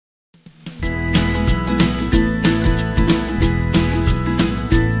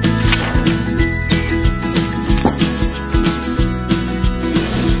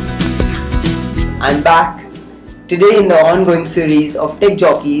I'm back. Today in the ongoing series of Tech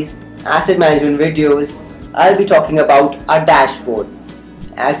Jockeys asset management videos, I'll be talking about our dashboard.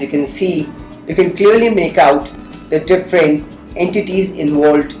 As you can see, you can clearly make out the different entities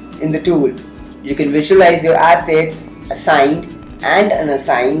involved in the tool. You can visualize your assets, assigned and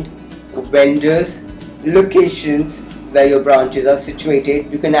unassigned, vendors, locations where your branches are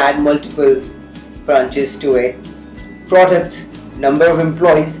situated. You can add multiple branches to it, products, number of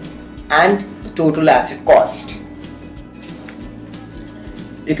employees and total asset cost.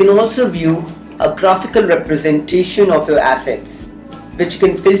 You can also view a graphical representation of your assets, which you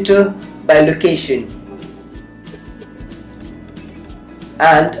can filter by location.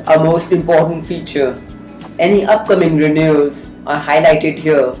 And our most important feature, any upcoming renewals are highlighted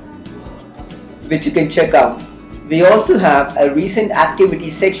here, which you can check out. We also have a recent activity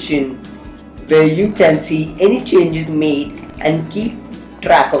section where you can see any changes made and keep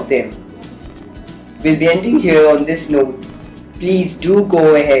track of them. We'll be ending here on this note. Please do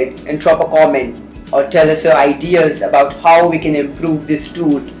go ahead and drop a comment or tell us your ideas about how we can improve this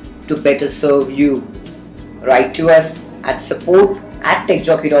tool to better serve you. Write to us at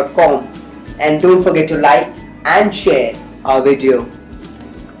support@techjockey.com and don't forget to like and share our video.